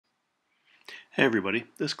Hey everybody,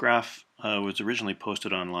 this graph was originally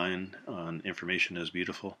posted online on Information is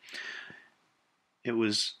Beautiful. It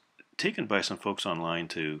was taken by some folks online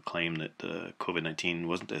to claim that COVID-19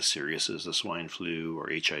 wasn't as serious as the swine flu or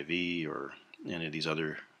HIV or any of these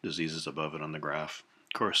other diseases above it on the graph.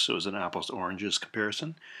 Of course, it was an apples to oranges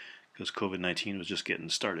comparison because COVID-19 was just getting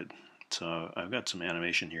started. So I've got some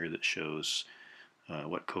animation here that shows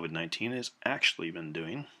what COVID-19 has actually been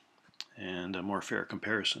doing and a more fair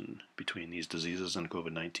comparison between these diseases and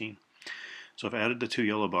COVID-19. So I've added the two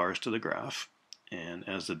yellow bars to the graph, and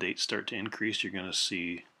as the dates start to increase, you're going to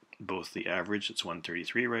see both the average, it's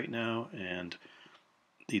 133 right now, and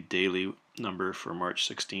the daily number for March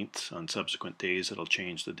 16th. On subsequent days, it'll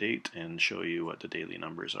change the date and show you what the daily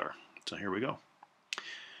numbers are. So here we go.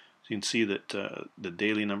 So you can see that the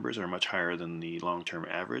daily numbers are much higher than the long-term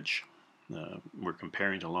average. We're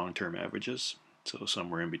comparing to long-term averages. So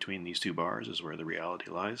somewhere in between these two bars is where the reality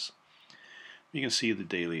lies. You can see the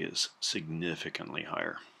daily is significantly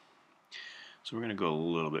higher. So we're going to go a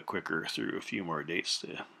little bit quicker through a few more dates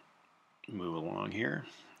to move along here.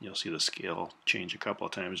 You'll see the scale change a couple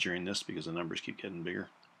of times during this because the numbers keep getting bigger.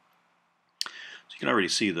 So you can already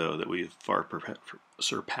see though that we've far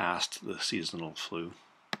surpassed the seasonal flu.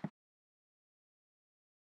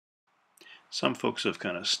 Some folks have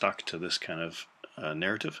kind of stuck to this kind of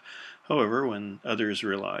narrative. However, when others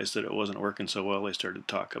realized that it wasn't working so well, they started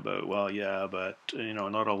to talk about, well, yeah, but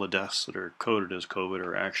not all the deaths that are coded as COVID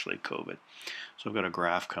are actually COVID. So I've got a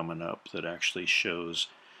graph coming up that actually shows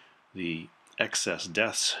the excess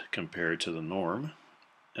deaths compared to the norm,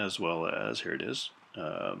 as well as, here it is,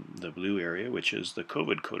 the blue area, which is the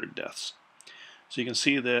COVID-coded deaths. So you can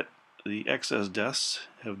see that the excess deaths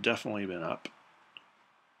have definitely been up.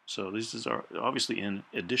 So these are obviously in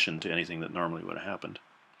addition to anything that normally would have happened.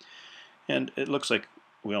 And it looks like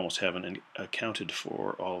we almost haven't accounted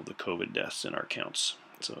for all of the COVID deaths in our counts.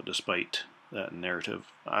 So despite that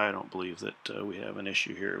narrative, I don't believe that we have an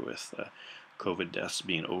issue here with COVID deaths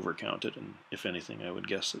being overcounted. And if anything, I would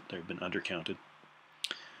guess that they've been undercounted.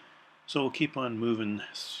 So we'll keep on moving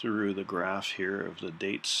through the graph here of the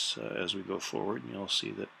dates as we go forward. And you'll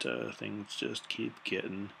see that things just keep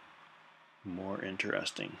getting more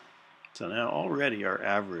interesting. So now already our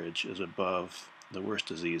average is above the worst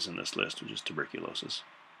disease in this list, which is tuberculosis.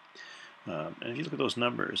 And if you look at those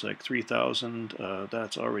numbers, like 3,000,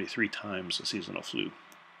 that's already 3 times the seasonal flu.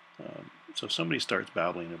 So if somebody starts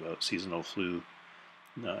babbling about seasonal flu,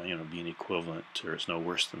 being equivalent or it's no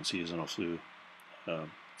worse than seasonal flu,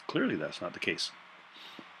 clearly that's not the case.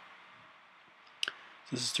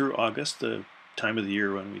 This is through August, the time of the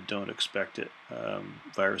year when we don't expect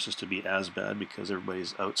viruses to be as bad because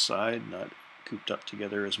everybody's outside, not cooped up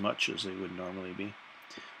together as much as they would normally be.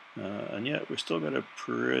 And yet we've still got a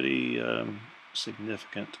pretty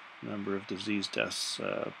significant number of disease deaths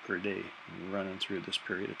per day running through this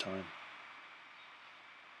period of time.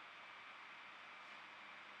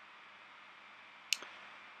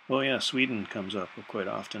 Well, yeah, Sweden comes up quite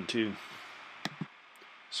often too.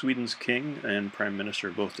 Sweden's king and prime minister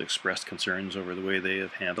both expressed concerns over the way they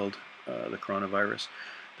have handled the coronavirus.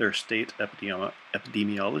 Their state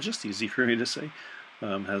epidemiologist, easy for me to say,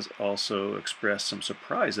 has also expressed some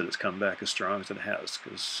surprise that it's come back as strong as it has,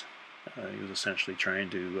 because he was essentially trying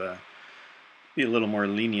to be a little more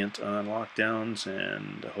lenient on lockdowns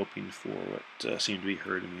and hoping for what seemed to be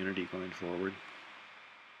herd immunity going forward.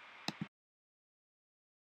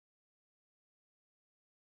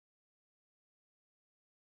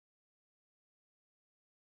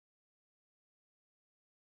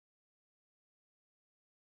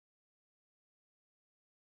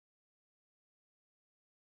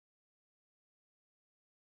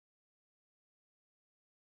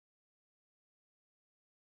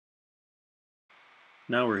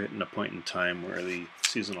 Now we're hitting a point in time where the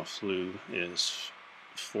seasonal flu is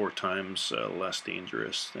 4 times less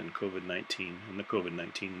dangerous than COVID-19, and the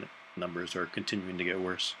COVID-19 numbers are continuing to get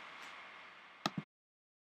worse.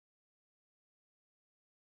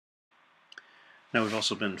 Now we've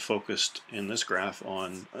also been focused in this graph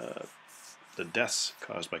on the deaths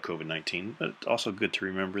caused by COVID-19, but it's also good to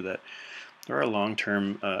remember that there are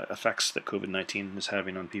long-term effects that COVID-19 is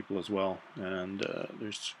having on people as well, and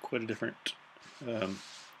there's quite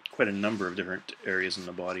a number of different areas in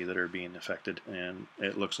the body that are being affected, and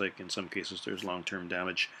it looks like in some cases there's long-term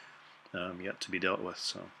damage yet to be dealt with.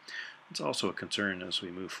 So it's also a concern as we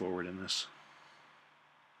move forward in this.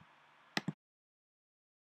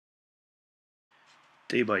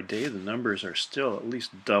 Day by day, the numbers are still at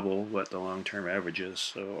least double what the long-term average is,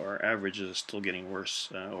 so our average is still getting worse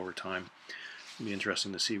over time. It'll be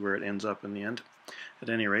interesting to see where it ends up in the end. At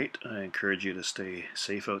any rate, I encourage you to stay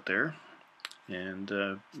safe out there,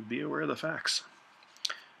 and be aware of the facts.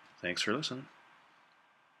 Thanks for listening.